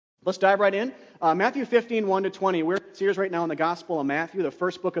Let's dive right in. Matthew 15, 1 to 20. We're in a series right now in the Gospel of Matthew, the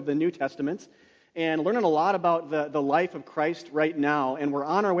first book of the New Testament, and learning a lot about the life of Christ right now. And we're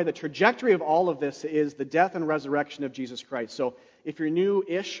on our way. The trajectory of all of this is the death and resurrection of Jesus Christ. So if you're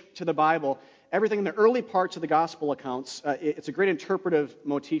new-ish to the Bible, everything in the early parts of the Gospel accounts, it's a great interpretive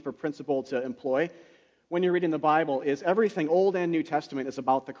motif or principle to employ when you're reading the Bible, is everything, Old and New Testament, is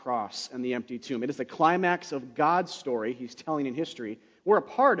about the cross and the empty tomb. It is the climax of God's story he's telling in history. We're a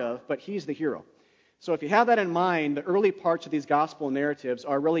part of, but he's the hero. So if you have that in mind, the early parts of these gospel narratives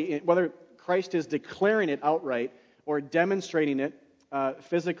are really, whether Christ is declaring it outright or demonstrating it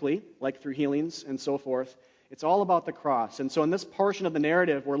physically, like through healings and so forth, it's all about the cross. And so in this portion of the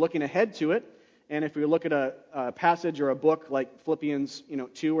narrative, we're looking ahead to it. And if we look at a passage or a book like Philippians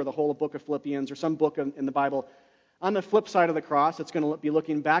 2 or the whole book of Philippians or some book in the Bible, on the flip side of the cross, it's going to be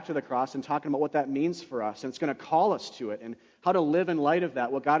looking back to the cross and talking about what that means for us. And it's going to call us to it and how to live in light of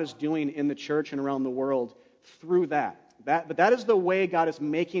that, what God is doing in the church and around the world through that. But that is the way God is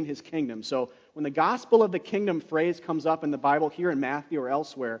making his kingdom. So when the gospel of the kingdom phrase comes up in the Bible here in Matthew or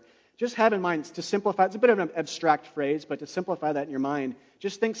elsewhere, just have in mind, to simplify, it's a bit of an abstract phrase, but to simplify that in your mind,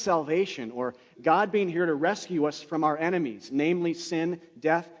 just think salvation or God being here to rescue us from our enemies, namely sin,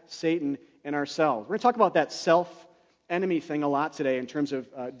 death, Satan, and ourselves. We're going to talk about that self-enemy thing a lot today in terms of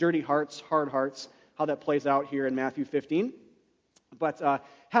dirty hearts, hard hearts, how that plays out here in Matthew 15. But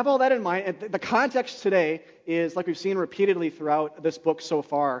have all that in mind. And the context today is, like we've seen repeatedly throughout this book so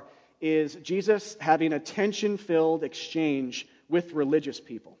far, is Jesus having a tension-filled exchange with religious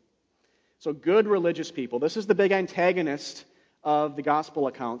people. So good religious people. This is the big antagonist of the gospel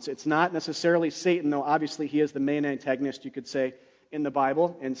accounts. It's not necessarily Satan, though obviously he is the main antagonist, you could say, in the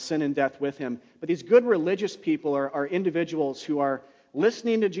Bible, and sin and death with him. But these good religious people are individuals who are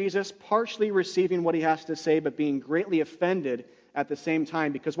listening to Jesus, partially receiving what he has to say, but being greatly offended at the same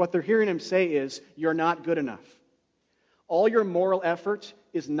time, because what they're hearing him say is, you're not good enough. All your moral effort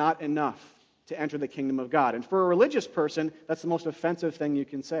is not enough to enter the kingdom of God. And for a religious person, that's the most offensive thing you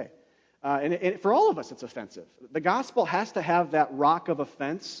can say. And for all of us, it's offensive. The gospel has to have that rock of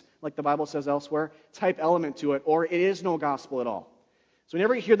offense, like the Bible says elsewhere, type element to it, or it is no gospel at all. So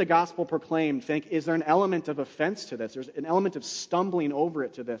whenever you hear the gospel proclaimed, think, is there an element of offense to this? There's an element of stumbling over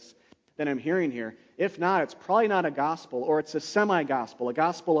it to this that I'm hearing here. If not, it's probably not a gospel, or it's a semi-gospel, a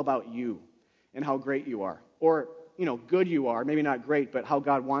gospel about you and how great you are. Or, good you are, maybe not great, but how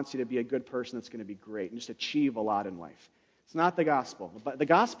God wants you to be a good person that's going to be great and just achieve a lot in life. It's not the gospel. But the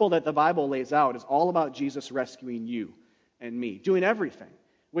gospel that the Bible lays out is all about Jesus rescuing you and me, doing everything,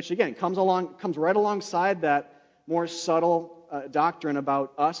 which again comes right alongside that more subtle doctrine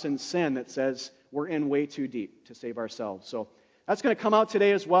about us and sin that says we're in way too deep to save ourselves. So that's going to come out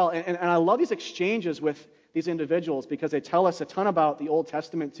today as well. And I love these exchanges with these individuals because they tell us a ton about the Old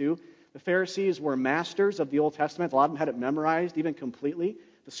Testament too. The Pharisees were masters of the Old Testament. A lot of them had it memorized, even completely.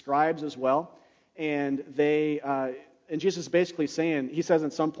 The scribes as well. And and Jesus is basically saying, he says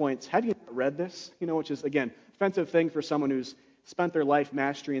at some points, have you read this? Which is, again, offensive thing for someone who's spent their life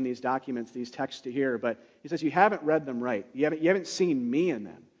mastering these documents, these texts to hear. But he says, you haven't read them right. You haven't seen me in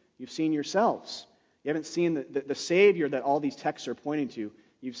them. You've seen yourselves. You haven't seen the Savior that all these texts are pointing to.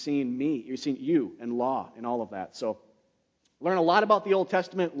 You've seen me. You've seen you and law and all of that. So learn a lot about the Old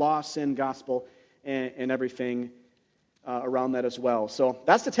Testament, law, sin, gospel, and everything around that as well. So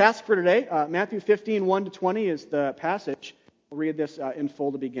that's the task for today. Matthew 15, 1 to 20 is the passage. We'll read this in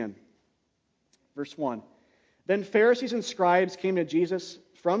full to begin. Verse 1. Then Pharisees and scribes came to Jesus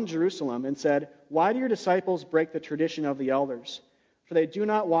from Jerusalem and said, why do your disciples break the tradition of the elders? For they do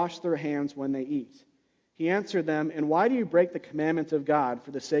not wash their hands when they eat. He answered them, and why do you break the commandment of God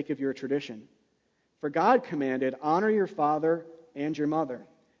for the sake of your tradition? For God commanded, honor your father and your mother,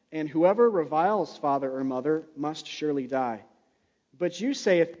 and whoever reviles father or mother must surely die. But you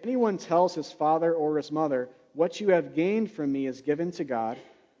say, if anyone tells his father or his mother, what you have gained from me is given to God,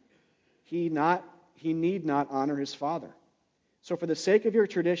 he need not honor his father. So for the sake of your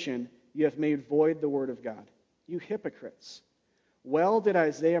tradition, you have made void the word of God. You hypocrites! Well did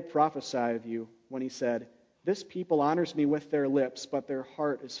Isaiah prophesy of you when he said, this people honors me with their lips, but their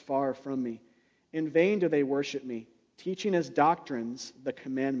heart is far from me. In vain do they worship me, teaching as doctrines the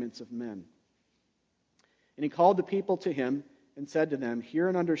commandments of men. And he called the people to him and said to them, hear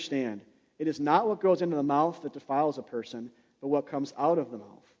and understand, it is not what goes into the mouth that defiles a person, but what comes out of the mouth.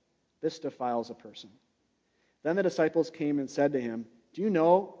 This defiles a person. Then the disciples came and said to him, do you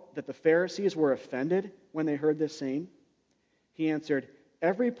know that the Pharisees were offended when they heard this saying? He answered,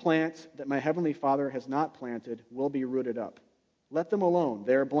 every plant that my heavenly Father has not planted will be rooted up. Let them alone.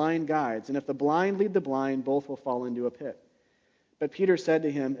 They are blind guides, and if the blind lead the blind, both will fall into a pit. But Peter said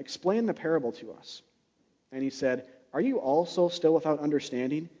to him, "Explain the parable to us." And he said, "Are you also still without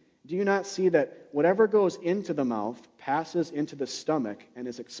understanding? Do you not see that whatever goes into the mouth passes into the stomach and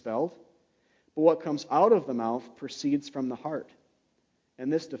is expelled? But what comes out of the mouth proceeds from the heart,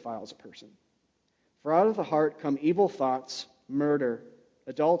 and this defiles a person. For out of the heart come evil thoughts, murder,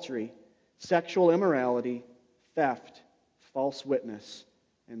 adultery, sexual immorality, theft, false witness,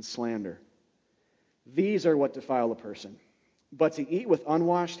 and slander. These are what defile a person. But to eat with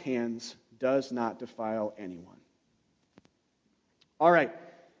unwashed hands does not defile anyone." All right,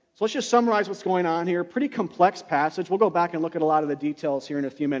 so let's just summarize what's going on here. Pretty complex passage. We'll go back and look at a lot of the details here in a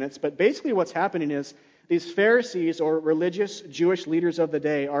few minutes. But basically what's happening is these Pharisees, or religious Jewish leaders of the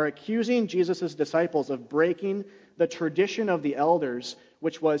day, are accusing Jesus' disciples of breaking the tradition of the elders,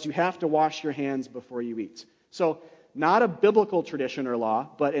 which was you have to wash your hands before you eat. So not a biblical tradition or law,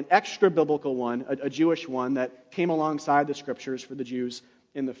 but an extra-biblical one, a Jewish one that came alongside the Scriptures for the Jews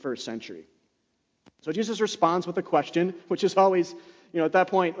in the first century. So Jesus responds with a question, which is always, at that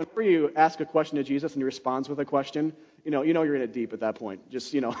point, whenever you ask a question to Jesus and he responds with a question, you know you're in it deep at that point.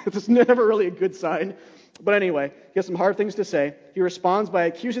 Just, it's never really a good sign. But anyway, he has some hard things to say. He responds by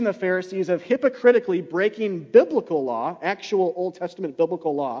accusing the Pharisees of hypocritically breaking biblical law, actual Old Testament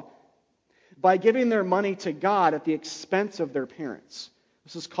biblical law, by giving their money to God at the expense of their parents.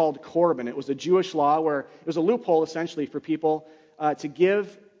 This is called Corban. It was a Jewish law where it was a loophole, essentially, for people to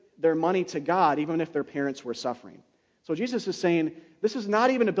give their money to God even if their parents were suffering. So Jesus is saying, this is not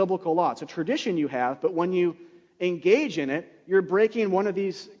even a biblical law. It's a tradition you have, but when you engage in it, you're breaking one of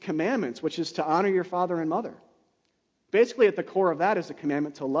these commandments, which is to honor your father and mother. Basically, at the core of that is the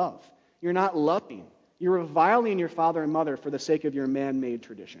commandment to love. You're not loving. You're reviling your father and mother for the sake of your man-made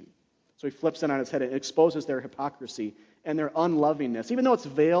tradition. So he flips it on its head and exposes their hypocrisy and their unlovingness. Even though it's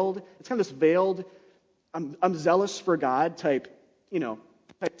veiled, it's kind of this veiled, I'm zealous for God type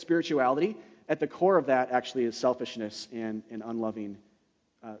spirituality. At the core of that actually is selfishness and unloving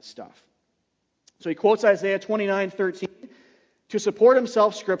stuff. So he quotes Isaiah 29:13 to support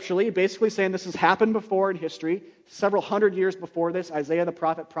himself scripturally, basically saying this has happened before in history. Several hundred years before this, Isaiah the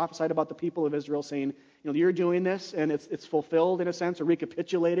prophet prophesied about the people of Israel, saying, you're doing this, and it's fulfilled in a sense, or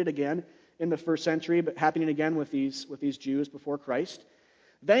recapitulated again in the first century, but happening again with these Jews before Christ.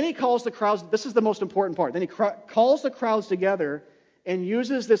 Then he calls the crowds, this is the most important part, then he calls the crowds together and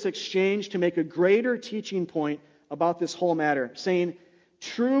uses this exchange to make a greater teaching point about this whole matter, saying,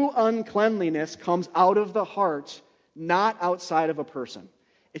 true uncleanliness comes out of the heart, not outside of a person.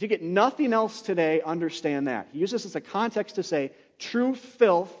 If you get nothing else today, understand that. He uses this as a context to say, true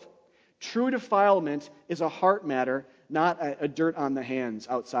filth, true defilement is a heart matter, not a dirt on the hands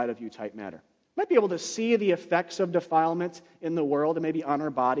outside of you type matter. You might be able to see the effects of defilement in the world and maybe on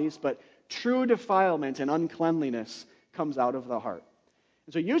our bodies, but true defilement and uncleanliness comes out of the heart.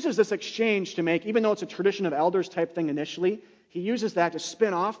 And so he uses this exchange to make, even though it's a tradition of elders type thing initially, he uses that to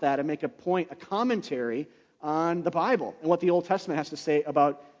spin off that and make a point, a commentary on the Bible and what the Old Testament has to say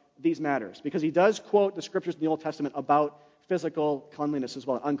about these matters. Because he does quote the scriptures in the Old Testament about physical cleanliness as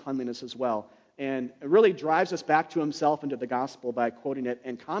well, uncleanliness as well. And it really drives us back to himself and to the gospel by quoting it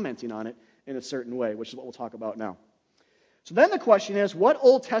and commenting on it in a certain way, which is what we'll talk about now. So then the question is, what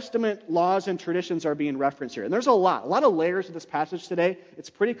Old Testament laws and traditions are being referenced here? And there's a lot of layers to this passage today. It's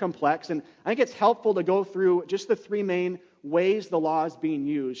pretty complex, and I think it's helpful to go through just the three main ways the law is being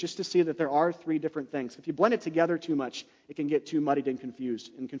used, just to see that there are three different things. If you blend it together too much, it can get too muddied and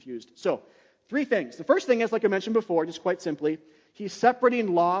confused. So, three things. The first thing is, like I mentioned before, just quite simply, he's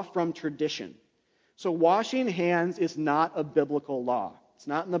separating law from tradition. So washing hands is not a biblical law. It's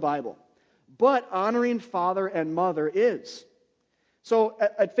not in the Bible. But honoring father and mother is. So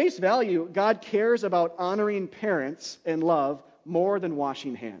at face value, God cares about honoring parents and love more than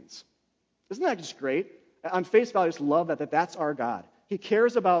washing hands. Isn't that just great? On face value, I just love that's our God. He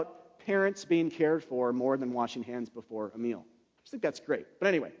cares about parents being cared for more than washing hands before a meal. I just think that's great. But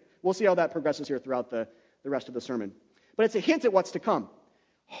anyway, we'll see how that progresses here throughout the rest of the sermon. But it's a hint at what's to come.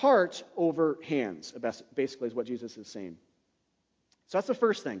 Heart over hands, basically, is what Jesus is saying. So that's the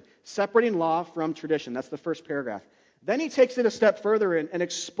first thing. Separating law from tradition. That's the first paragraph. Then he takes it a step further and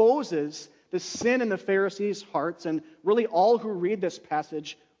exposes the sin in the Pharisees' hearts, and really all who read this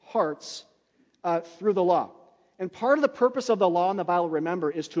passage, hearts, through the law. And part of the purpose of the law in the Bible, remember,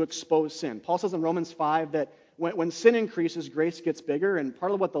 is to expose sin. Paul says in Romans 5 that when sin increases, grace gets bigger, and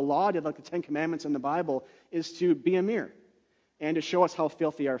part of what the law did, like the Ten Commandments in the Bible, is to be a mirror and to show us how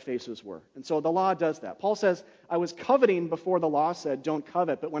filthy our faces were. And so the law does that. Paul says, I was coveting before the law said, don't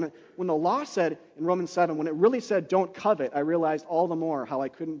covet. But when the law said, in Romans 7, when it really said, don't covet, I realized all the more how I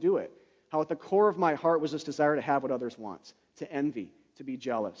couldn't do it. How at the core of my heart was this desire to have what others want, to envy, to be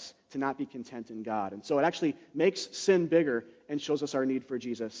jealous, to not be content in God. And so it actually makes sin bigger and shows us our need for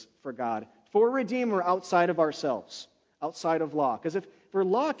Jesus, for God, for a Redeemer outside of ourselves, outside of law. Because if we're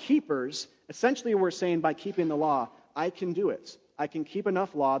law keepers, essentially we're saying by keeping the law, I can do it. I can keep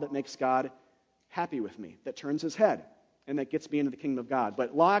enough law that makes God happy with me, that turns his head, and that gets me into the kingdom of God.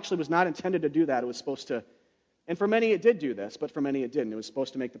 But law actually was not intended to do that. It was supposed to, and for many it did do this, but for many it didn't. It was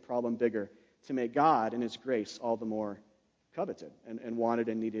supposed to make the problem bigger, to make God and his grace all the more coveted and wanted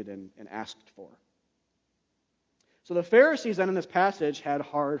and needed and asked for. So the Pharisees then in this passage had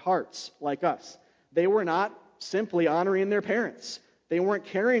hard hearts like us. They were not simply honoring their parents. They weren't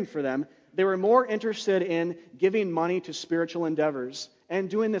caring for them. They were more interested in giving money to spiritual endeavors and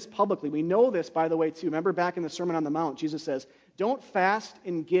doing this publicly. We know this, by the way, too. Remember back in the Sermon on the Mount, Jesus says, don't fast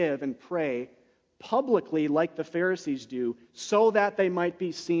and give and pray publicly like the Pharisees do, so that they might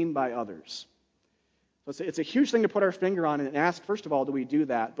be seen by others. So it's a huge thing to put our finger on and ask, first of all, do we do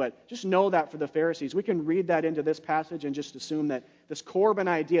that? But just know that for the Pharisees, we can read that into this passage and just assume that this Corban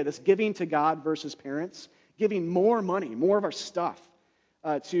idea, this giving to God versus parents, giving more money, more of our stuff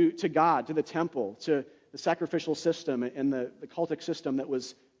to God, to the temple, to the sacrificial system and the cultic system that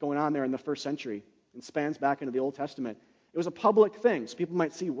was going on there in the first century and spans back into the Old Testament. It was a public thing, so people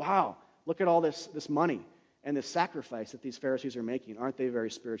might see, wow, look at all this money and this sacrifice that these Pharisees are making. Aren't they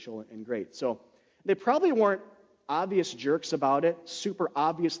very spiritual and great? So they probably weren't obvious jerks about it, super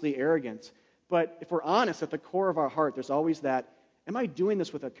obviously arrogant. But if we're honest, at the core of our heart, there's always that, am I doing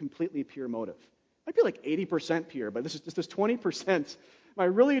this with a completely pure motive? Might be like 80% pure, but this is just this 20%. Am I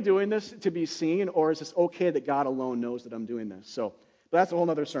really doing this to be seen, or is this okay that God alone knows that I'm doing this? So but that's a whole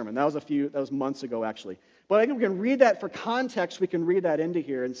other sermon. That was months ago, actually. But I think we can read that for context. We can read that into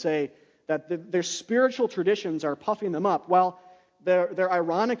here and say that their spiritual traditions are puffing them up, while they're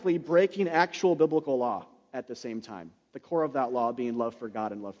ironically breaking actual biblical law at the same time. The core of that law being love for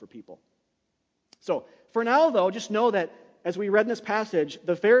God and love for people. So for now, though, just know that as we read in this passage,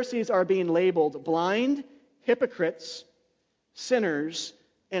 the Pharisees are being labeled blind, hypocrites, sinners,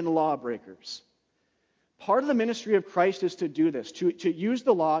 and lawbreakers. Part of the ministry of Christ is to do this, to use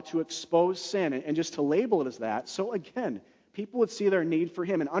the law to expose sin and just to label it as that. So again, people would see their need for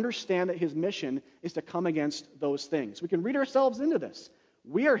him and understand that his mission is to come against those things. We can read ourselves into this.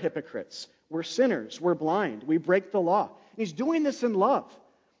 We are hypocrites. We're sinners. We're blind. We break the law. And he's doing this in love.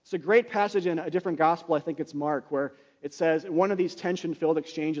 It's a great passage in a different gospel, I think it's Mark, where it says, in one of these tension-filled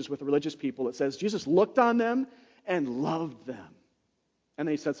exchanges with religious people, it says, Jesus looked on them and loved them. And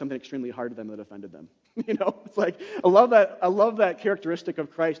then he said something extremely hard to them that offended them. It's like, I love that characteristic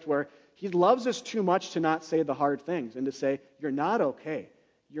of Christ where he loves us too much to not say the hard things and to say, you're not okay.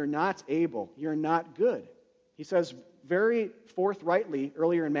 You're not able. You're not good. He says very forthrightly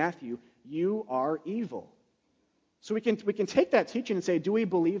earlier in Matthew, you are evil. So we can take that teaching and say, do we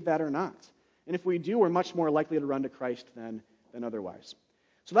believe that or not? And if we do, we're much more likely to run to Christ than otherwise.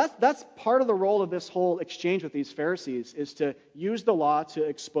 So that's part of the role of this whole exchange with these Pharisees, is to use the law to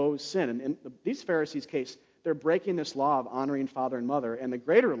expose sin. And in these Pharisees' case, they're breaking this law of honoring father and mother and the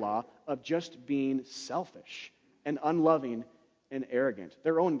greater law of just being selfish and unloving and arrogant.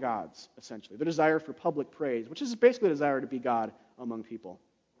 Their own gods, essentially. Their desire for public praise, which is basically a desire to be God among people.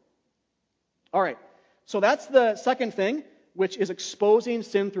 All right, so that's the second thing, which is exposing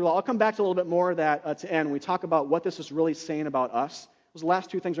sin through law. I'll come back to a little bit more of that to end when we talk about what this is really saying about us. Those are the last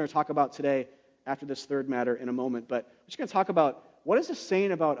two things we're going to talk about today after this third matter in a moment. But we're just going to talk about what is this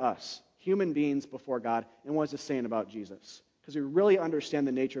saying about us, human beings before God, and what is this saying about Jesus? Because we really understand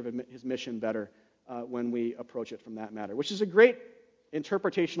the nature of his mission better when we approach it from that matter, which is a great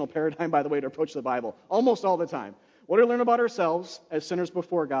interpretational paradigm, by the way, to approach the Bible almost all the time. What do we learn about ourselves as sinners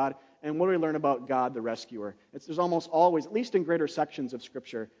before God, and what do we learn about God, the rescuer? There's almost always, at least in greater sections of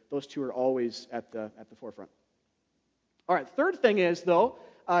Scripture, those two are always at the forefront. All right, third thing is, though,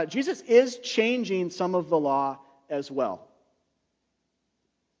 Jesus is changing some of the law as well.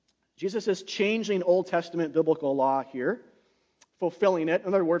 Jesus is changing Old Testament biblical law here, fulfilling it.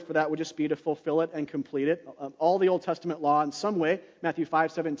 Another word for that would just be to fulfill it and complete it. All the Old Testament law in some way, Matthew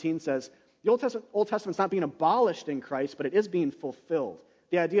 5:17 says, the Old Testament's not being abolished in Christ, but it is being fulfilled.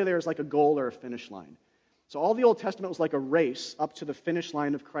 The idea there is like a goal or a finish line. So all the Old Testament was like a race up to the finish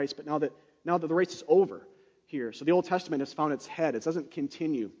line of Christ, but now that the race is over here. So the Old Testament has found its head. It doesn't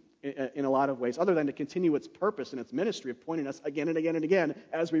continue in a lot of ways, other than to continue its purpose and its ministry of pointing us again and again and again,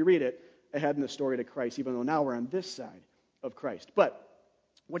 as we read it, ahead in the story to Christ, even though now we're on this side of Christ. But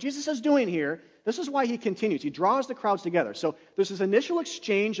what Jesus is doing here, this is why he continues. He draws the crowds together. So there's this initial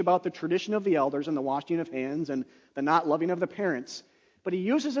exchange about the tradition of the elders and the washing of hands and the not loving of the parents. But he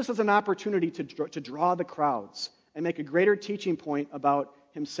uses this as an opportunity to draw the crowds and make a greater teaching point about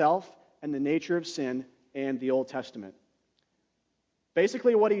himself and the nature of sin and the Old Testament.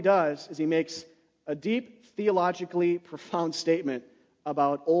 Basically, what he does is he makes a deep, theologically profound statement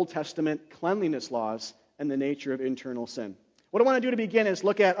about Old Testament cleanliness laws and the nature of internal sin. What I want to do to begin is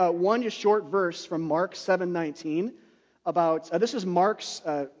look at one just short verse from Mark 7:19 about, this is Mark's,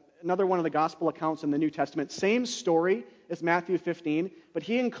 another one of the gospel accounts in the New Testament, same story as Matthew 15, but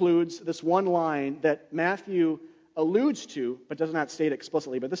he includes this one line that Matthew alludes to, but does not state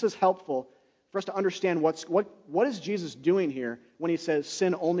explicitly. But this is helpful for us to understand what is Jesus doing here when he says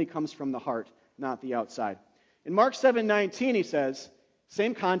sin only comes from the heart, not the outside. In Mark 7:19, he says,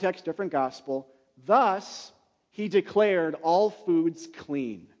 same context, different gospel, thus he declared all foods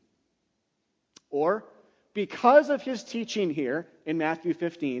clean. Or, because of his teaching here in Matthew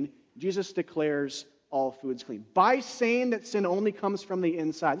 15, Jesus declares all foods clean. By saying that sin only comes from the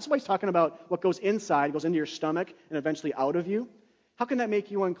inside. This is why he's talking about what goes inside, goes into your stomach, and eventually out of you. How can that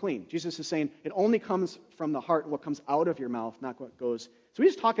make you unclean? Jesus is saying it only comes from the heart and what comes out of your mouth, not what goes. So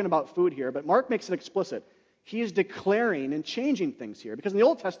he's talking about food here, but Mark makes it explicit. He is declaring and changing things here. Because in the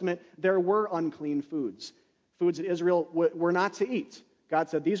Old Testament, there were unclean foods. Foods that Israel were not to eat. God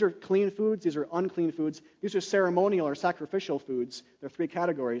said, these are clean foods, these are unclean foods. These are ceremonial or sacrificial foods. There are three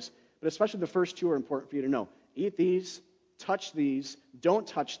categories. But especially the first two are important for you to know. Eat these, touch these, don't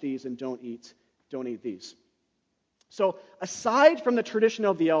touch these, and don't eat these. So aside from the tradition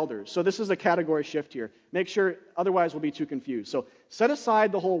of the elders, so this is a category shift here. Make sure, otherwise we'll be too confused. So set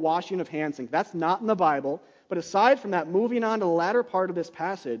aside the whole washing of hands thing. That's not in the Bible. But aside from that, moving on to the latter part of this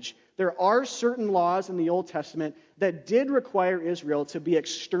passage, there are certain laws in the Old Testament that did require Israel to be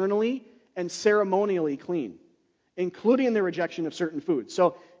externally and ceremonially clean, including the rejection of certain foods.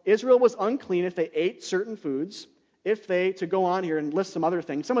 So Israel was unclean if they ate certain foods, if they, to go on here and list some other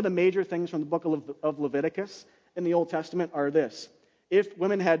things, some of the major things from the book of Leviticus in the Old Testament are this. If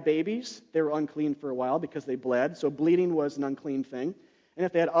women had babies, they were unclean for a while because they bled, so bleeding was an unclean thing. And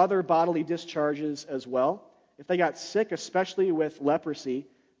if they had other bodily discharges as well, if they got sick, especially with leprosy,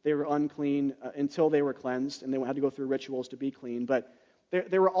 they were unclean until they were cleansed, and they had to go through rituals to be clean. But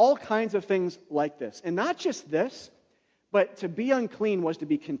there were all kinds of things like this. And not just this, but to be unclean was to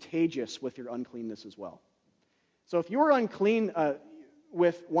be contagious with your uncleanness as well. So if you were unclean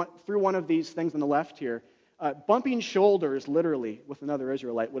through one of these things on the left here, bumping shoulders, literally, with another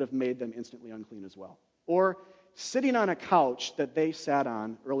Israelite would have made them instantly unclean as well. Or sitting on a couch that they sat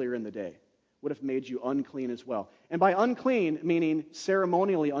on earlier in the day would have made you unclean as well. And by unclean, meaning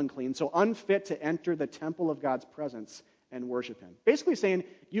ceremonially unclean, so unfit to enter the temple of God's presence and worship Him. Basically saying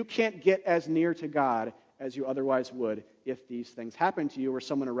you can't get as near to God as you otherwise would if these things happen to you or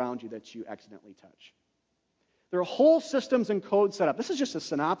someone around you that you accidentally touch. There are whole systems and codes set up. This is just a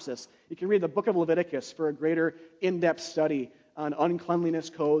synopsis. You can read the book of Leviticus for a greater in-depth study on uncleanliness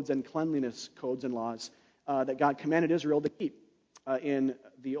codes and cleanliness codes and laws that God commanded Israel to keep in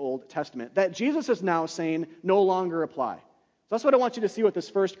the Old Testament, that Jesus is now saying no longer apply. So that's what I want you to see with this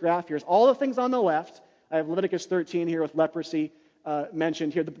first graph here is all the things on the left. I have Leviticus 13 here with leprosy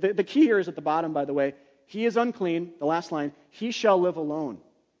mentioned here. The key here is at the bottom, by the way. He is unclean, the last line, he shall live alone.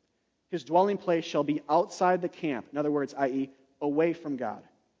 His dwelling place shall be outside the camp. In other words, i.e., away from God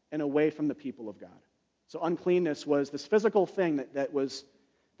and away from the people of God. So uncleanness was this physical thing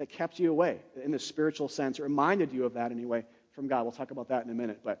that kept you away in the spiritual sense, or reminded you of that anyway from God. We'll talk about that in a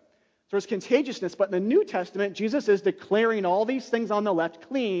minute. But so there's contagiousness, but in the New Testament, Jesus is declaring all these things on the left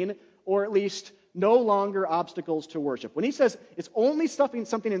clean, or at least no longer obstacles to worship. When he says it's only something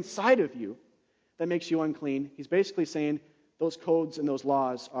inside of you that makes you unclean, he's basically saying those codes and those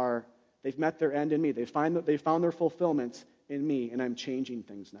laws they've met their end in me. They found their fulfillment in me, and I'm changing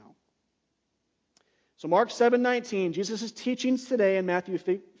things now. So Mark 7:19, Jesus' teachings today in Matthew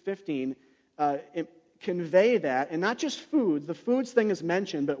 15 convey that, and not just food. The foods thing is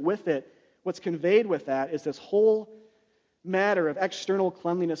mentioned, but with it, what's conveyed with that is this whole matter of external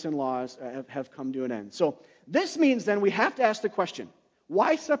cleanliness and laws have come to an end. So this means then we have to ask the question,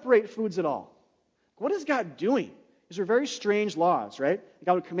 why separate foods at all? What is God doing? These are very strange laws, right?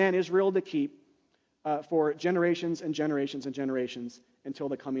 God would command Israel to keep for generations and generations and generations until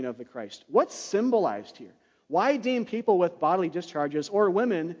the coming of the Christ. What's symbolized here? Why deem people with bodily discharges or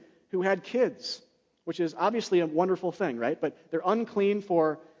women who had kids, which is obviously a wonderful thing, right? But they're unclean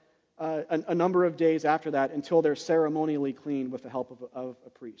for a number of days after that until they're ceremonially clean with the help of a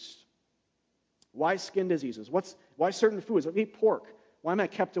priest. Why skin diseases? Why certain foods? Like eat pork. Why am I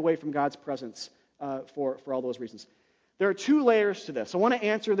kept away from God's presence for all those reasons? There are two layers to this. I want to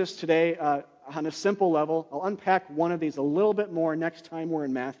answer this today on a simple level. I'll unpack one of these a little bit more next time we're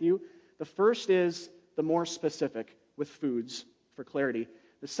in Matthew. The first is the more specific with foods, for clarity.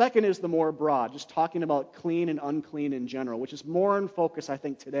 The second is the more broad, just talking about clean and unclean in general, which is more in focus, I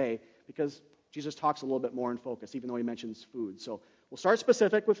think, today, because Jesus talks a little bit more in focus, even though he mentions food. So we'll start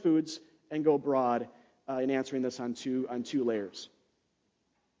specific with foods and go broad in answering this on two layers.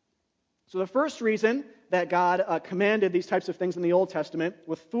 So the first reason that God commanded these types of things in the Old Testament,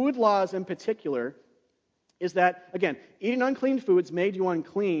 with food laws in particular, is that, again, eating unclean foods made you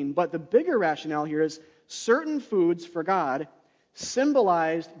unclean, but the bigger rationale here is certain foods for God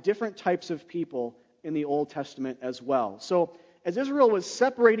symbolized different types of people in the Old Testament as well. So as Israel was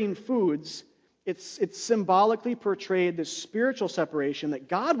separating foods, it symbolically portrayed the spiritual separation that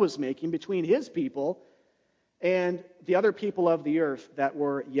God was making between his people and the other people of the earth that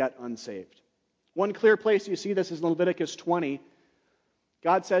were yet unsaved. One clear place you see this is in Leviticus 20.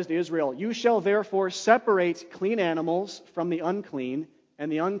 God says to Israel, "You shall therefore separate clean animals from the unclean,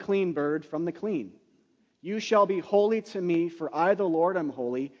 and the unclean bird from the clean. You shall be holy to me, for I, the Lord, am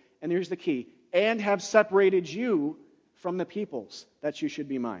holy." And here's the key: "and have separated you from the peoples, that you should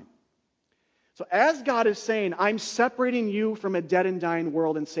be mine." So as God is saying, I'm separating you from a dead and dying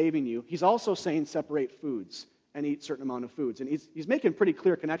world and saving you, he's also saying separate foods and eat a certain amount of foods. And he's making a pretty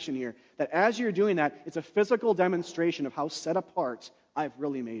clear connection here, that as you're doing that, it's a physical demonstration of how set apart I've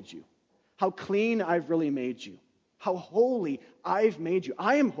really made you, how clean I've really made you, how holy I've made you.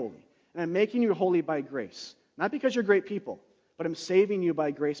 I am holy, and I'm making you holy by grace. Not because you're great people, but I'm saving you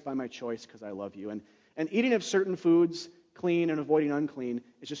by grace, by my choice, because I love you. And eating of certain foods, clean and avoiding unclean,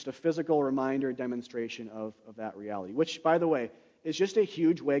 is just a physical reminder, demonstration of that reality. Which, by the way, is just a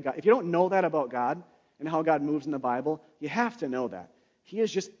huge way God... If you don't know that about God and how God moves in the Bible, you have to know that. He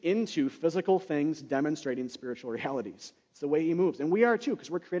is just into physical things demonstrating spiritual realities. It's the way he moves. And we are too,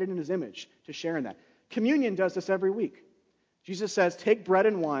 because we're created in his image to share in that. Communion does this every week. Jesus says, "Take bread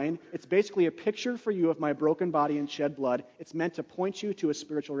and wine." It's basically a picture for you of my broken body and shed blood. It's meant to point you to a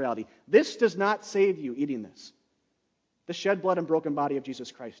spiritual reality. This does not save you, eating this. The shed blood and broken body of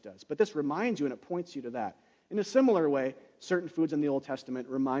Jesus Christ does. But this reminds you and it points you to that. In a similar way, certain foods in the Old Testament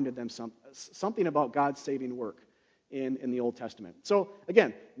reminded them something about God's saving work in the Old Testament. So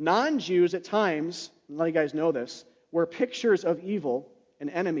again, non-Jews at times, and let you guys know this, were pictures of evil and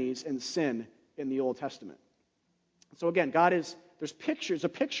enemies and sin in the Old Testament. So again, there's a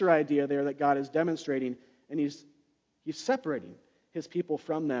picture idea there that God is demonstrating, and he's separating his people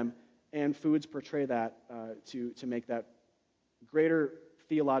from them, and foods portray that to make that greater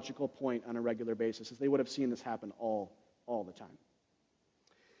theological point on a regular basis, as they would have seen this happen all the time.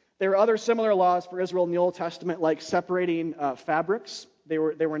 There are other similar laws for Israel in the Old Testament, like separating fabrics. They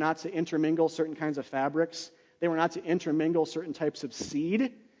were not to intermingle certain kinds of fabrics. They were not to intermingle certain types of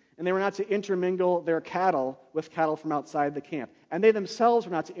seed. And they were not to intermingle their cattle with cattle from outside the camp. And they themselves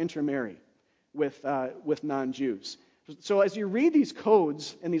were not to intermarry with non-Jews. So as you read these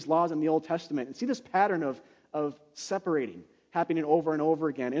codes and these laws in the Old Testament and see this pattern of separating happening over and over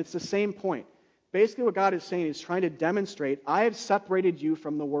again, and it's the same point. Basically what God is saying is trying to demonstrate, I have separated you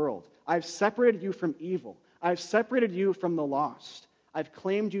from the world. I've separated you from evil. I've separated you from the lost. I've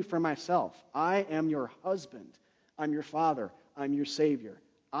claimed you for myself. I am your husband. I'm your father. I'm your Savior.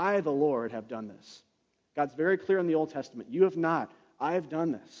 I, the Lord, have done this. God's very clear in the Old Testament. You have not. I have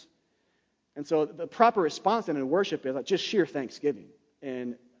done this. And so the proper response then in worship is just sheer thanksgiving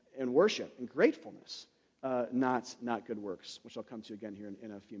and worship and gratefulness, not good works, which I'll come to again here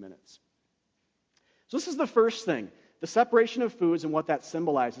in a few minutes. So this is the first thing, the separation of foods and what that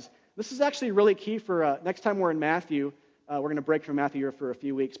symbolizes. This is actually really key for next time we're in Matthew. We're going to break from Matthew here for a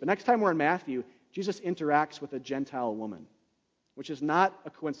few weeks. But next time we're in Matthew, Jesus interacts with a Gentile woman, which is not a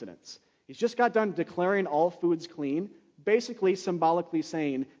coincidence. He's just got done declaring all foods clean, basically symbolically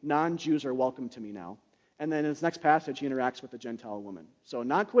saying non-Jews are welcome to me now. And then in his next passage, he interacts with a Gentile woman. So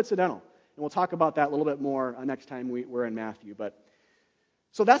not coincidental. And we'll talk about that a little bit more next time we're in Matthew.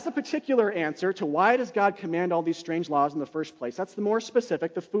 So that's the particular answer to why does God command all these strange laws in the first place. That's the more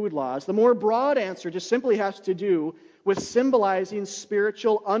specific, the food laws. The more broad answer just simply has to do with symbolizing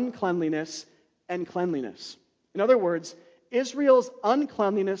spiritual uncleanliness and cleanliness. In other words, Israel's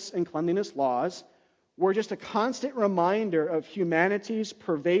uncleanliness and cleanliness laws were just a constant reminder of humanity's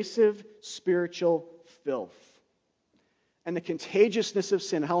pervasive spiritual filth and the contagiousness of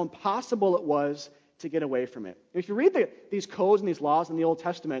sin, how impossible it was to get away from it. If you read these codes and these laws in the Old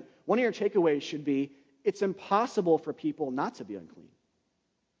Testament, one of your takeaways should be, it's impossible for people not to be unclean.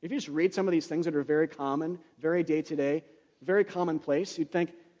 If you just read some of these things that are very common, very day-to-day, very commonplace, you'd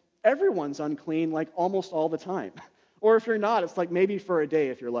think everyone's unclean like almost all the time. Or if you're not, it's like maybe for a day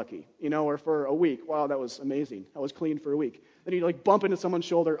if you're lucky, or for a week. Wow, that was amazing. I was clean for a week. Then you bump into someone's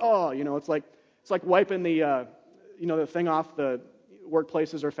shoulder. Oh, it's like It's like wiping the thing off the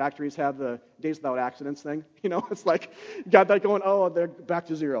workplaces or factories have the days without accidents thing. It's like, you got that going, oh, they're back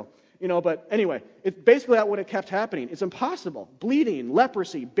to zero. But anyway, it's basically what it kept happening. It's impossible. Bleeding,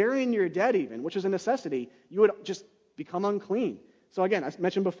 leprosy, burying your dead even, which is a necessity, you would just become unclean. So again, I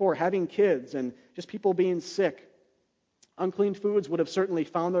mentioned before, having kids and just people being sick. Unclean foods would have certainly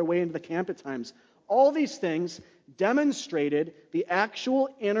found their way into the camp at times. All these things demonstrated the actual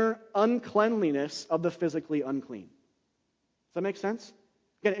inner uncleanliness of the physically unclean. Does that make sense?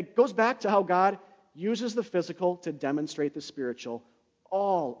 Again, it goes back to how God uses the physical to demonstrate the spiritual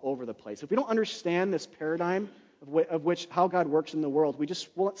all over the place. If we don't understand this paradigm of how God works in the world, we just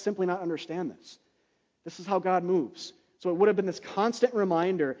will simply not understand this. This is how God moves. So it would have been this constant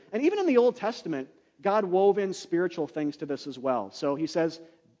reminder. And even in the Old Testament, God wove in spiritual things to this as well. So he says,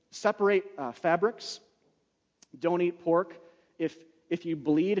 separate fabrics. Don't eat pork. If you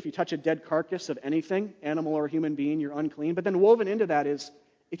bleed, if you touch a dead carcass of anything, animal or human being, you're unclean. But then woven into that is,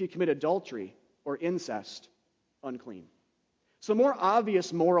 if you commit adultery or incest, unclean. So more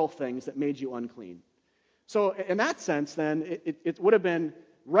obvious moral things that made you unclean. So in that sense, then, it would have been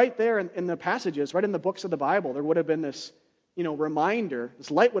right there in the passages, right in the books of the Bible, there would have been this reminder,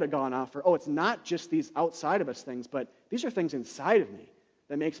 this light would have gone off for, it's not just these outside of us things, but these are things inside of me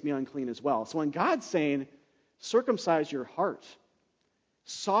that makes me unclean as well. So when God's saying, circumcise your heart,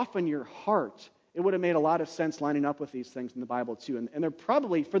 soften your heart, it would have made a lot of sense lining up with these things in the Bible too. And they're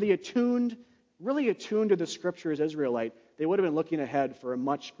probably, for the really attuned to the Scriptures Israelite, they would have been looking ahead for a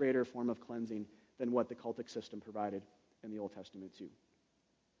much greater form of cleansing than what the cultic system provided in the Old Testament too.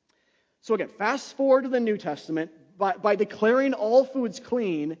 So again, fast forward to the New Testament, by declaring all foods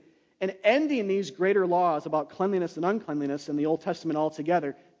clean and ending these greater laws about cleanliness and uncleanliness in the Old Testament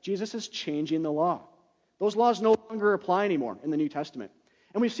altogether, Jesus is changing the law. Those laws no longer apply anymore in the New Testament.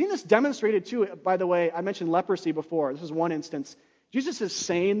 And we've seen this demonstrated too, by the way, I mentioned leprosy before. This is one instance. Jesus is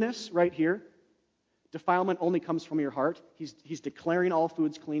saying this right here. Defilement only comes from your heart. He's declaring all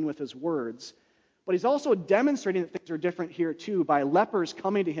foods clean with his words. But he's also demonstrating that things are different here too by lepers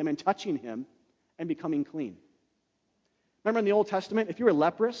coming to him and touching him and becoming clean. Remember in the Old Testament, if you were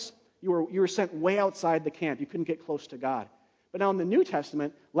leprous, you were sent way outside the camp. You couldn't get close to God. But now in the New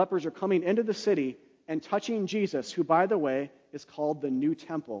Testament, lepers are coming into the city and touching Jesus, who, by the way, is called the New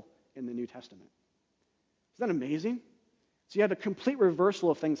Temple in the New Testament. Isn't that amazing? So you have a complete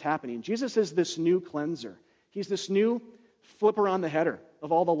reversal of things happening. Jesus is this new cleanser. He's this new flipper on the header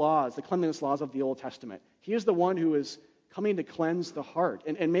of all the laws, the cleanliness laws of the Old Testament. He is the one who is coming to cleanse the heart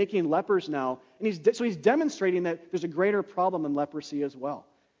and making lepers now. And he's demonstrating that there's a greater problem in leprosy as well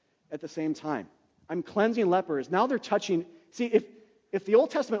at the same time. I'm cleansing lepers. Now they're touching. See, if the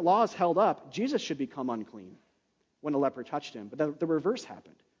Old Testament laws held up, Jesus should become unclean when a leper touched him. But the reverse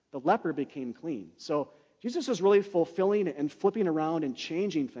happened. The leper became clean. So Jesus is really fulfilling and flipping around and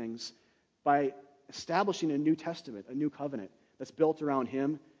changing things by establishing a new testament, a new covenant that's built around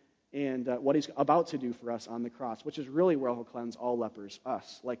him and what he's about to do for us on the cross, which is really where he'll cleanse all lepers,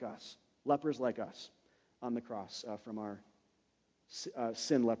 lepers like us on the cross from our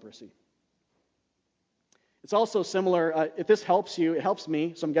sin leprosy. It's also similar, if this helps you, it helps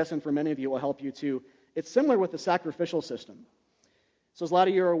me, so I'm guessing for many of you it will help you too. It's similar with the sacrificial system. So as a lot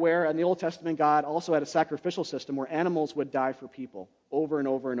of you are aware, in the Old Testament, God also had a sacrificial system where animals would die for people over and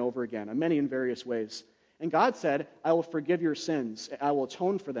over and over again, and many in various ways. And God said, I will forgive your sins. I will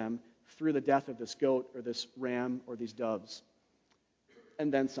atone for them through the death of this goat or this ram or these doves.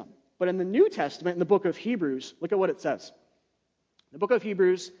 And then some. But in the New Testament, in the book of Hebrews, look at what it says. The book of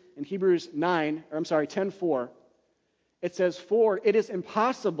Hebrews, in Hebrews 10:4, it says, for it is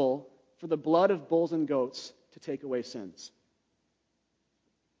impossible for the blood of bulls and goats to take away sins.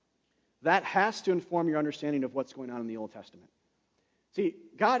 That has to inform your understanding of what's going on in the Old Testament. See,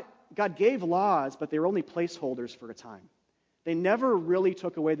 God gave laws, but they were only placeholders for a time. They never really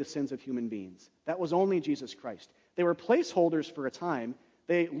took away the sins of human beings. That was only Jesus Christ. They were placeholders for a time.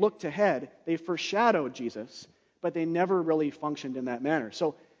 They looked ahead. They foreshadowed Jesus, but they never really functioned in that manner.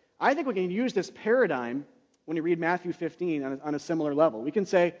 So I think we can use this paradigm when you read Matthew 15 on a similar level. We can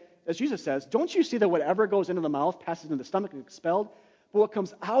say, as Jesus says, don't you see that whatever goes into the mouth passes into the stomach and is expelled? But what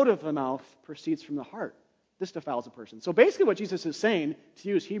comes out of the mouth proceeds from the heart. This defiles a person. So basically what Jesus is saying, to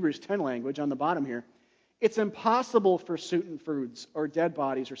use Hebrews 10 language on the bottom here, it's impossible for certain foods or dead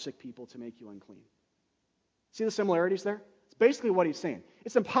bodies or sick people to make you unclean. See the similarities there? It's basically what he's saying.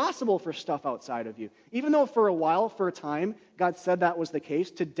 It's impossible for stuff outside of you. Even though for a while, for a time, God said that was the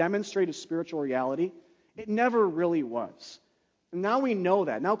case to demonstrate a spiritual reality, it never really was. And now we know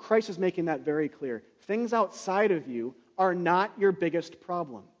that. Now Christ is making that very clear. Things outside of you are not your biggest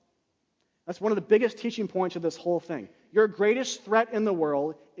problem. That's one of the biggest teaching points of this whole thing. Your greatest threat in the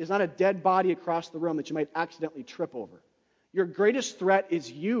world is not a dead body across the room that you might accidentally trip over. Your greatest threat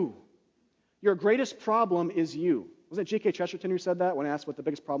is you. Your greatest problem is you. Wasn't it G.K. Chesterton who said that when asked what the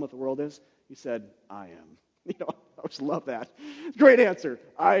biggest problem with the world is? He said, I am. I just love that. Great answer.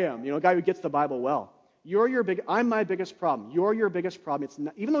 I am. A guy who gets the Bible well. I'm my biggest problem. You're your biggest problem. It's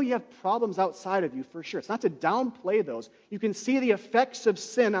not, even though you have problems outside of you, for sure. It's not to downplay those. You can see the effects of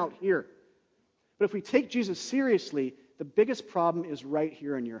sin out here. But if we take Jesus seriously, the biggest problem is right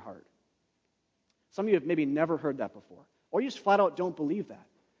here in your heart. Some of you have maybe never heard that before. Or you just flat out don't believe that.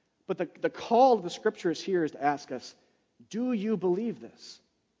 But the call of the Scriptures here is to ask us, do you believe this?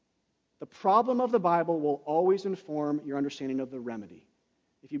 The problem of the Bible will always inform your understanding of the remedy.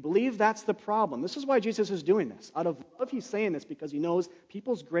 If you believe that's the problem, this is why Jesus is doing this. Out of love, he's saying this because he knows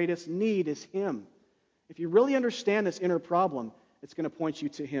people's greatest need is him. If you really understand this inner problem, it's going to point you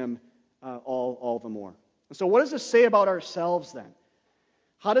to him all the more. And so what does this say about ourselves then?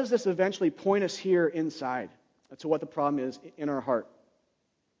 How does this eventually point us here inside to what the problem is in our heart?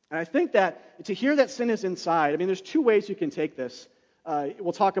 And I think that to hear that sin is inside, there's two ways you can take this.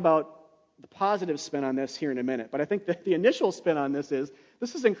 We'll talk about the positive spin on this here in a minute, but I think that the initial spin on this is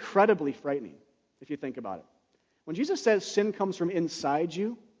incredibly frightening, if you think about it. When Jesus says sin comes from inside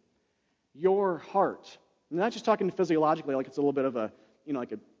you, your heart, I'm not just talking physiologically like it's a little bit of a,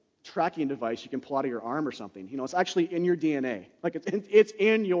 like a tracking device you can pull out of your arm or something. It's actually in your DNA. Like it's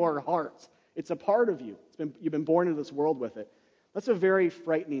in your heart. It's a part of you. You've been born into this world with it. That's a very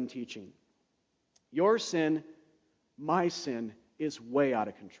frightening teaching. Your sin, my sin, is way out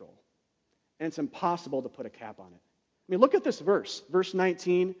of control. And it's impossible to put a cap on it. Look at this verse. Verse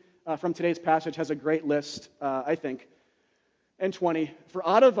 19 from today's passage has a great list, I think. And 20. For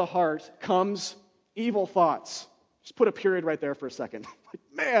out of the heart comes evil thoughts. Just put a period right there for a second.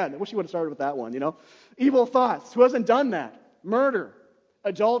 Man, I wish you would have started with that one, Evil thoughts. Who hasn't done that? Murder,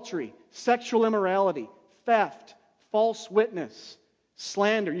 adultery, sexual immorality, theft, false witness,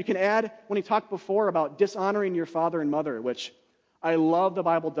 slander. You can add, when he talked before about dishonoring your father and mother, which I love the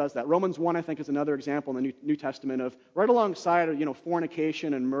Bible does that. Romans 1, I think, is another example in the New Testament of right alongside of,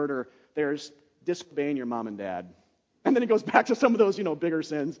 fornication and murder, there's disobeying your mom and dad. And then it goes back to some of those, bigger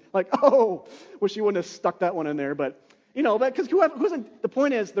sins. Like, wish you wouldn't have stuck that one in there. But, because the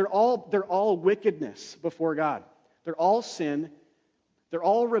point is, they're all wickedness before God. They're all sin. They're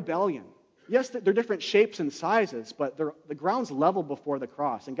all rebellion. Yes, they're different shapes and sizes, but the ground's level before the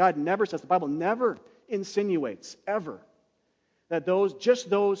cross. And God never says, the Bible never insinuates, ever, that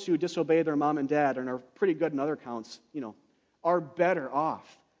those who disobey their mom and dad and are pretty good in other counts, are better off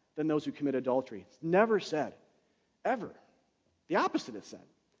than those who commit adultery. It's never said. Ever. The opposite is said.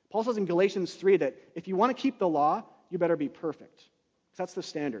 Paul says in Galatians 3 that if you want to keep the law, you better be perfect. Because that's the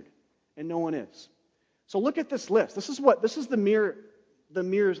standard. And no one is. So look at this list. This is the mere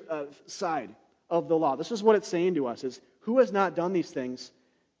side of the law. This is what it's saying to us is, who has not done these things?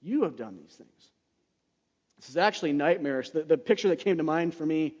 You have done these things. This is actually nightmarish. The picture that came to mind for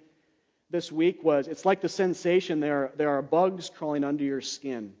me this week was, it's like the sensation there are bugs crawling under your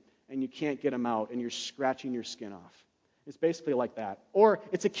skin and you can't get them out and you're scratching your skin off. It's basically like that. Or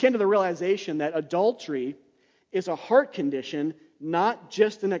it's akin to the realization that adultery is a heart condition, not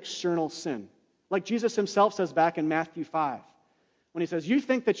just an external sin. Like Jesus himself says back in Matthew 5, when he says, you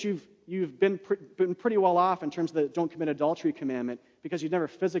think that you've been pretty well off in terms of the don't commit adultery commandment because you've never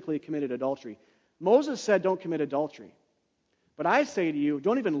physically committed adultery. Moses said don't commit adultery. But I say to you,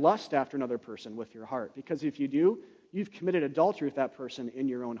 don't even lust after another person with your heart, because if you do, you've committed adultery with that person in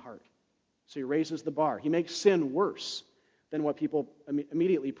your own heart. So he raises the bar. He makes sin worse than what people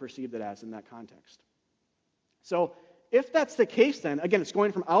immediately perceived it as in that context. So if that's the case, then, again, it's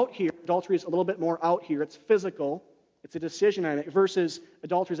going from out here. Adultery is a little bit more out here. It's physical. It's a decision I make, versus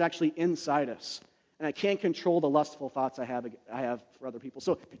adultery is actually inside us. And I can't control the lustful thoughts I have for other people.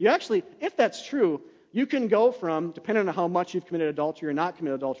 So you actually, if that's true, you can go from, depending on how much you've committed adultery or not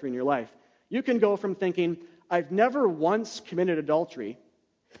committed adultery in your life, you can go from thinking, I've never once committed adultery,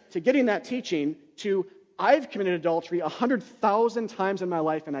 to getting that teaching to, I've committed adultery 100,000 times in my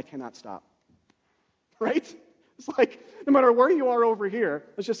life and I cannot stop. Right? It's like, no matter where you are over here,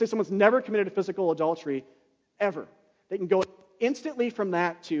 let's just say someone's never committed a physical adultery, ever. They can go instantly from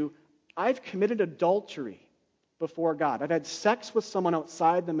that to, I've committed adultery before God. I've had sex with someone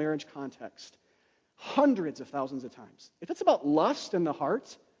outside the marriage context hundreds of thousands of times. If it's about lust in the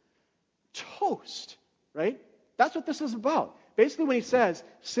heart, toast, right? That's what this is about. Basically, when he says,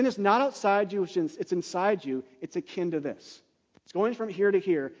 sin is not outside you, it's inside you, it's akin to this. It's going from here to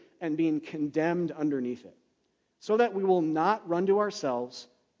here and being condemned underneath it. So that we will not run to ourselves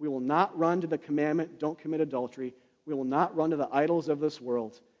We will not run to the commandment, don't commit adultery. We will not run to the idols of this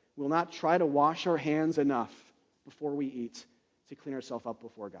world. We will not try to wash our hands enough before we eat to clean ourselves up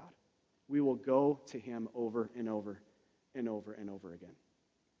before God. We will go to him over and over and over and over again.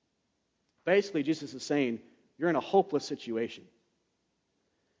 Basically, Jesus is saying, you're in a hopeless situation.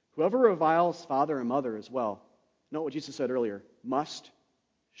 Whoever reviles father and mother as well, note what Jesus said earlier, must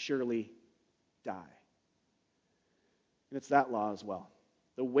surely die. And it's that law as well.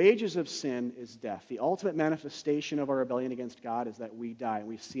 The wages of sin is death. The ultimate manifestation of our rebellion against God is that we die. And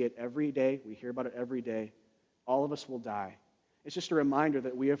we see it every day. We hear about it every day. All of us will die. It's just a reminder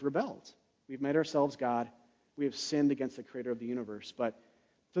that we have rebelled. We've made ourselves God. We have sinned against the creator of the universe.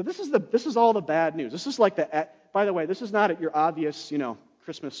 So this is all the bad news. This is like by the way, this is not your obvious,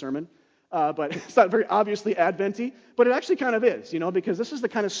 Christmas sermon. But it's not very obviously Advent-y. But it actually kind of is, because this is the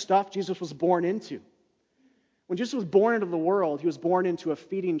kind of stuff Jesus was born into. When Jesus was born into the world, he was born into a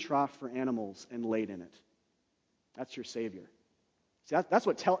feeding trough for animals and laid in it. That's your Savior. See, that's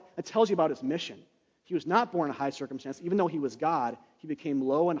what it tells you about his mission. He was not born in high circumstance. Even though he was God, he became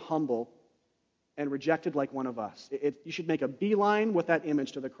low and humble and rejected like one of us. You should make a beeline with that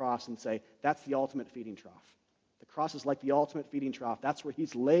image to the cross and say, that's the ultimate feeding trough. The cross is like the ultimate feeding trough. That's where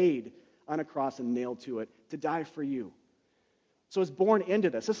he's laid on a cross and nailed to it to die for you. So it's born into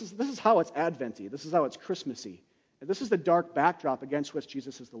this. This is how it's Advent-y. This is how it's Christmassy. And this is the dark backdrop against which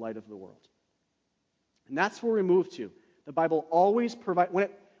Jesus is the light of the world. And that's where we move to. The Bible always provides, when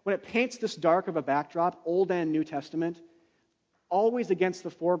it paints this dark of a backdrop, Old and New Testament, always against the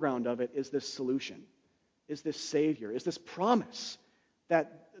foreground of it is this solution, is this Savior, is this promise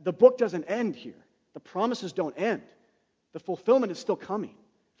that the book doesn't end here. The promises don't end. The fulfillment is still coming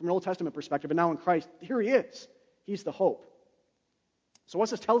from an Old Testament perspective. And now in Christ, here he is. He's the hope. So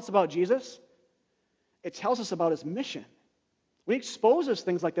what's this tell us about Jesus? It tells us about his mission. When he exposes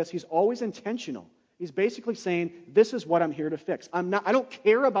things like this, he's always intentional. He's basically saying, this is what I'm here to fix. I don't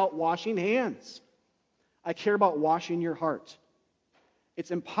care about washing hands. I care about washing your heart.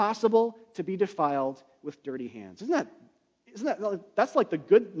 It's impossible to be defiled with dirty hands. That's like the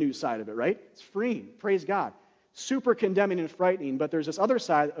good news side of it, right? It's freeing. Praise God. Super condemning and frightening, but there's this other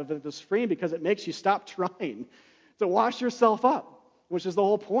side of it that's freeing because it makes you stop trying to wash yourself up, which is the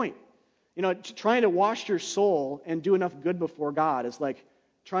whole point. Trying to wash your soul and do enough good before God is like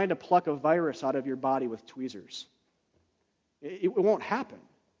trying to pluck a virus out of your body with tweezers. It won't happen.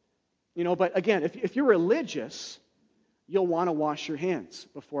 But again, if you're religious, you'll want to wash your hands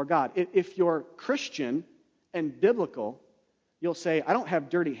before God. If you're Christian and biblical, you'll say, I don't have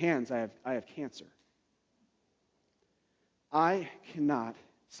dirty hands, I have cancer. I cannot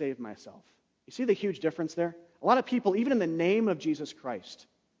save myself. You see the huge difference there? A lot of people, even in the name of Jesus Christ,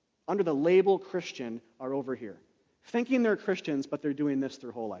 under the label Christian, are over here, thinking they're Christians, but they're doing this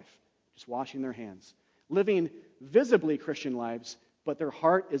their whole life, just washing their hands, living visibly Christian lives, but their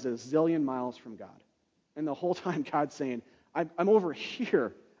heart is a zillion miles from God. And the whole time God's saying, I'm over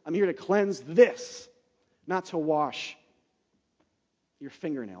here. I'm here to cleanse this, not to wash your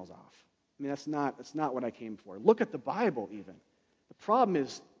fingernails off. That's not what I came for. Look at the Bible even. The problem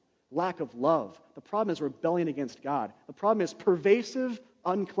is lack of love. The problem is rebellion against God. The problem is pervasive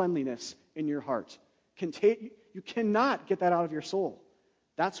uncleanliness in your heart. You cannot get that out of your soul.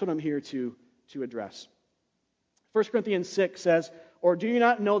 That's what I'm here to address. 1 Corinthians 6 says, or do you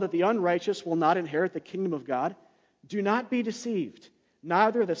not know that the unrighteous will not inherit the kingdom of God? Do not be deceived.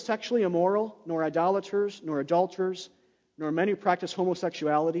 Neither the sexually immoral, nor idolaters, nor adulterers, nor men who practice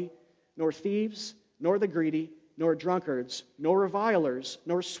homosexuality, nor thieves, nor the greedy, nor drunkards, nor revilers,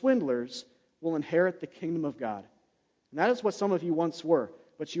 nor swindlers will inherit the kingdom of God. And that is what some of you once were.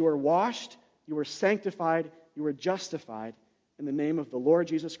 But you were washed, you were sanctified, you were justified in the name of the Lord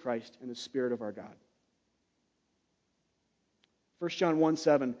Jesus Christ and the Spirit of our God. 1 John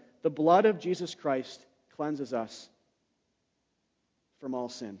 1:7, the blood of Jesus Christ cleanses us from all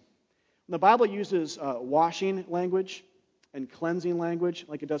sin. When the Bible uses washing language and cleansing language,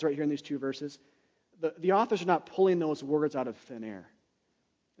 like it does right here in these two verses, the authors are not pulling those words out of thin air.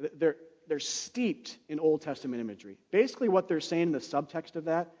 They're steeped in Old Testament imagery. Basically what they're saying in the subtext of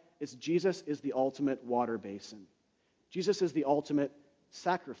that is Jesus is the ultimate water basin. Jesus is the ultimate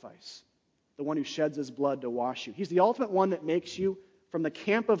sacrifice, the one who sheds his blood to wash you. He's the ultimate one that makes you from the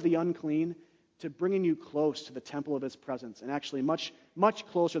camp of the unclean to bringing you close to the temple of his presence, and actually much, much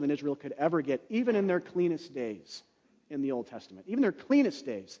closer than Israel could ever get, even in their cleanest days in the Old Testament. Even their cleanest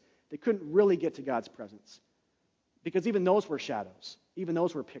days, they couldn't really get to God's presence, because even those were shadows. Even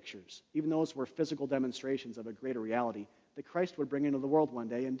those were pictures. Even those were physical demonstrations of a greater reality that Christ would bring into the world one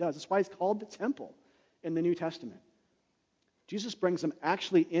day and does. That's why it's called the temple in the New Testament. Jesus brings them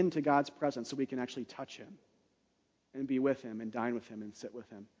actually into God's presence so we can actually touch him and be with him and dine with him and sit with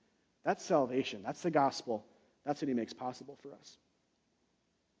him. That's salvation. That's the gospel. That's what he makes possible for us.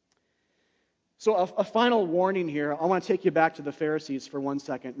 So a final warning here. I want to take you back to the Pharisees for 1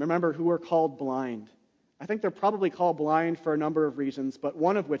 second. Remember, who were called blind. I think they're probably called blind for a number of reasons, but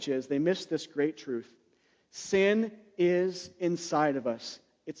one of which is they missed this great truth. Sin is inside of us.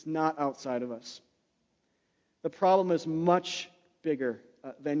 It's not outside of us. The problem is much bigger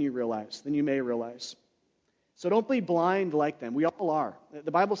than you may realize. So don't be blind like them. We all are. The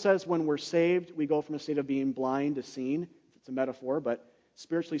Bible says when we're saved, we go from a state of being blind to seeing. It's a metaphor, but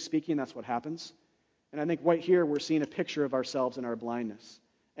spiritually speaking, that's what happens. And I think right here we're seeing a picture of ourselves in our blindness.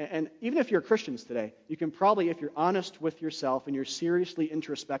 And even if you're Christians today, you can probably, if you're honest with yourself and you're seriously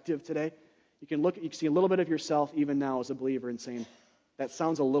introspective today, you can see a little bit of yourself even now as a believer and saying, that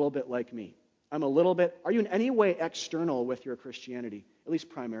sounds a little bit like me. Are you in any way external with your Christianity, at least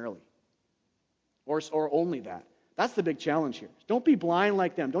primarily? Or only that? That's the big challenge here. Don't be blind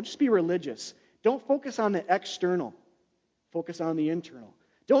like them. Don't just be religious. Don't focus on the external. Focus on the internal.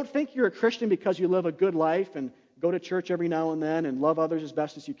 Don't think you're a Christian because you live a good life and go to church every now and then and love others as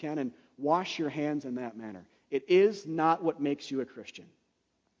best as you can and wash your hands in that manner. It is not what makes you a Christian.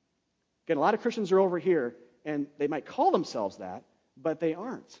 Again, a lot of Christians are over here, and they might call themselves that, but they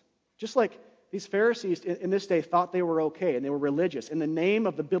aren't. Just like these Pharisees in this day thought they were okay and they were religious. In the name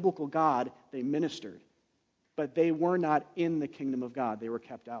of the biblical God, they ministered. But they were not in the kingdom of God. They were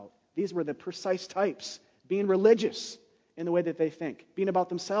kept out. These were the precise types, being religious in the way that they think, being about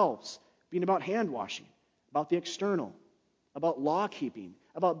themselves, being about hand washing, about the external, about law keeping,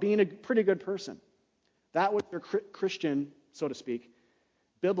 about being a pretty good person. That was their Christian, so to speak,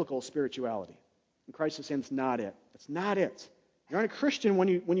 biblical spirituality. And Christ is saying it's not it. It's not it. You're not a Christian when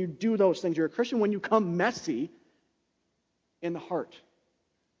you do those things. You're a Christian when you come messy in the heart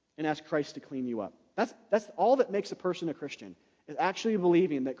and ask Christ to clean you up. That's all that makes a person a Christian, is actually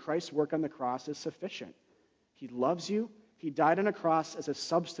believing that Christ's work on the cross is sufficient. He loves you. He died on a cross as a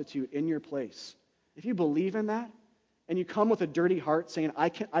substitute in your place. If you believe in that, and you come with a dirty heart saying, I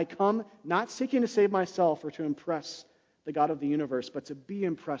come not seeking to save myself or to impress the God of the universe, but to be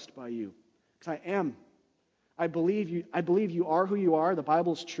impressed by you. Because I am. I believe you are who you are. The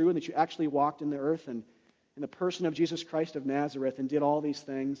Bible is true, and that you actually walked in the earth and in the person of Jesus Christ of Nazareth and did all these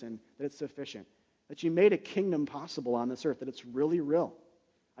things, and that it's sufficient. That you made a kingdom possible on this earth, that it's really real.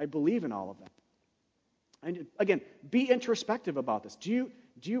 I believe in all of that. And again, be introspective about this. Do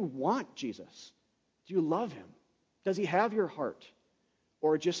you want Jesus? Do you love him? Does he have your heart?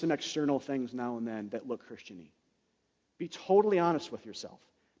 Or just some external things now and then that look Christian-y? Be totally honest with yourself.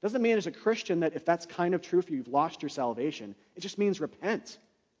 Doesn't mean as a Christian that if that's kind of true for you, you've lost your salvation. It just means repent.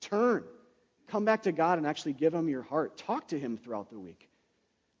 Turn. Come back to God and actually give him your heart. Talk to him throughout the week.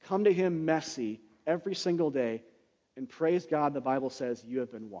 Come to him messy every single day and praise God. The Bible says you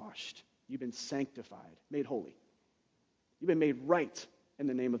have been washed. You've been sanctified, made holy. You've been made right in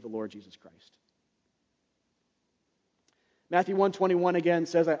the name of the Lord Jesus Christ. Matthew 1:21 again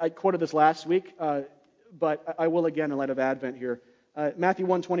says, I quoted this last week, but I will again in light of Advent here. Matthew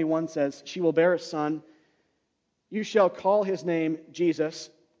 1:21 says, she will bear a son. You shall call his name Jesus.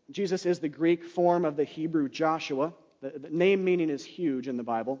 Jesus is the Greek form of the Hebrew Joshua. The name meaning is huge in the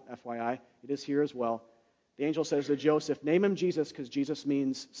Bible, FYI. It is here as well. The angel says to Joseph, name him Jesus because Jesus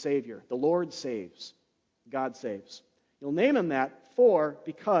means Savior. The Lord saves. God saves. You'll name him that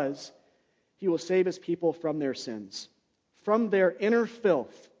because he will save his people from their sins. From their inner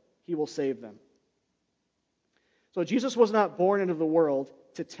filth, he will save them. So Jesus was not born into the world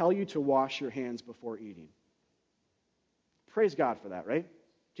to tell you to wash your hands before eating. Praise God for that, right?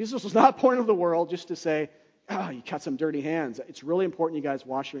 Jesus was not born into the world just to say, you got some dirty hands. It's really important you guys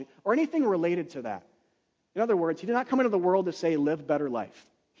wash your hands. Or anything related to that. In other words, he did not come into the world to say, live better life.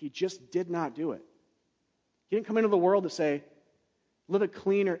 He just did not do it. He didn't come into the world to say, have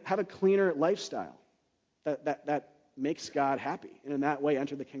a cleaner lifestyle that makes God happy. And in that way,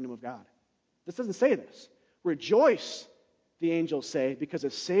 enter the kingdom of God. This doesn't say this. Rejoice, the angels say, because a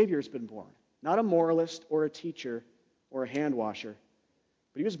Savior's been born. Not a moralist or a teacher or a hand washer,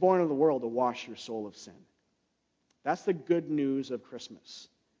 but he was born into the world to wash your soul of sin. That's the good news of Christmas.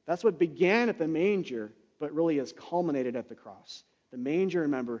 That's what began at the manger, but really has culminated at the cross. The manger,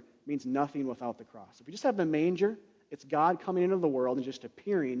 remember, means nothing without the cross. If we just have the manger, it's God coming into the world and just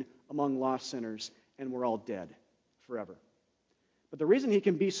appearing among lost sinners, and we're all dead forever. But the reason he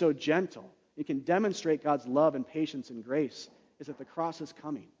can be so gentle, he can demonstrate God's love and patience and grace, is that the cross is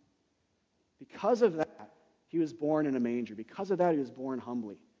coming. Because of that, he was born in a manger. Because of that, he was born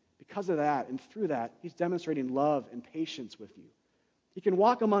humbly. Because of that and through that, he's demonstrating love and patience with you. He can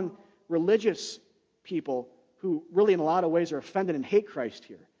walk among religious people who really in a lot of ways are offended and hate Christ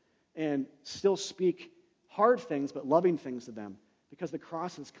here and still speak hard things but loving things to them because the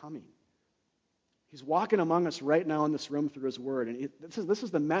cross is coming. He's walking among us right now in this room through his word. And this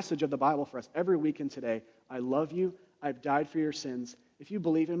is the message of the Bible for us every week and today. I love you. I've died for your sins. If you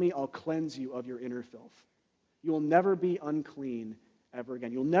believe in me, I'll cleanse you of your inner filth. You will never be unclean ever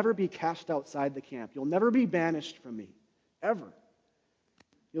again. You'll never be cast outside the camp. You'll never be banished from me, ever.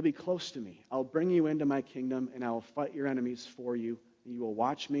 You'll be close to me. I'll bring you into my kingdom, and I will fight your enemies for you. And you will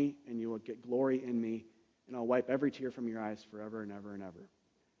watch me, and you will get glory in me, and I'll wipe every tear from your eyes forever and ever and ever.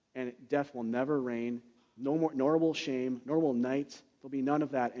 And death will never reign, no more, nor will shame, nor will night. There'll be none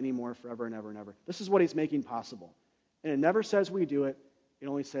of that anymore forever and ever and ever. This is what he's making possible. And it never says we do it. It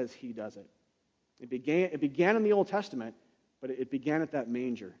only says he does it. It began in the Old Testament, but it began at that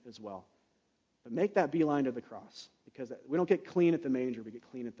manger as well. But make that beeline to the cross, because we don't get clean at the manger, we get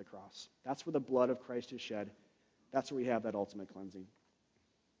clean at the cross. That's where the blood of Christ is shed. That's where we have that ultimate cleansing.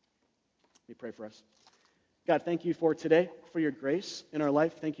 Let me pray for us. God, thank you for today, for your grace in our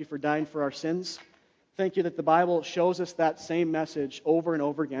life. Thank you for dying for our sins. Thank you that the Bible shows us that same message over and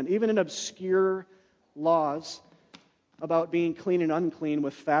over again, even in obscure laws about being clean and unclean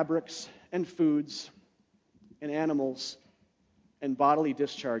with fabrics and foods and animals and bodily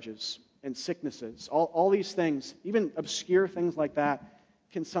discharges and sicknesses. All these things, even obscure things like that,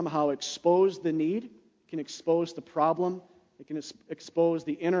 can somehow expose the need, can expose the problem, it can expose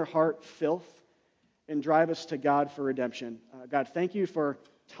the inner heart filth, and drive us to God for redemption. God, thank you for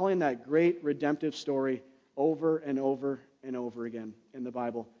telling that great redemptive story over and over and over again in the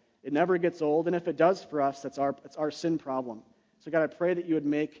Bible. It never gets old, and if it does for us, it's our sin problem. So God, I pray that you would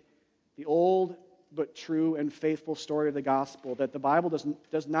make the old but true and faithful story of the gospel that the Bible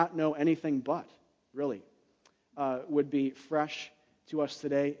does not know anything but, really, would be fresh to us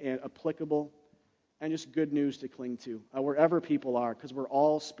today and applicable and just good news to cling to wherever people are, because we're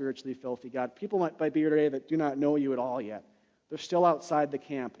all spiritually filthy. God, people might be here today that do not know you at all yet. They're still outside the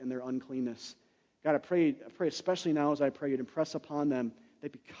camp in their uncleanness. God, I pray especially now as I pray, you'd impress upon them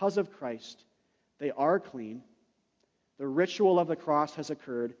that because of Christ, they are clean. The ritual of the cross has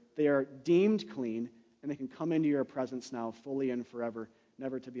occurred. They are deemed clean, and they can come into your presence now fully and forever,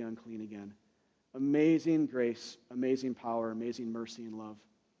 never to be unclean again. Amazing grace, amazing power, amazing mercy and love.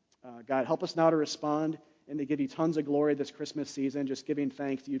 God, help us now to respond and to give you tons of glory this Christmas season, just giving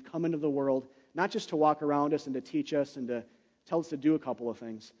thanks that you've come into the world, not just to walk around us and to teach us and to tell us to do a couple of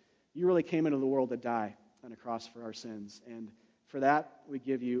things. You really came into the world to die on a cross for our sins. And for that, we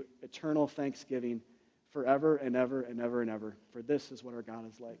give you eternal thanksgiving forever and ever and ever and ever. For this is what our God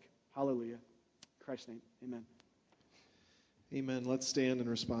is like. Hallelujah. In Christ's name, amen. Amen. Let's stand and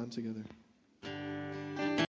respond together.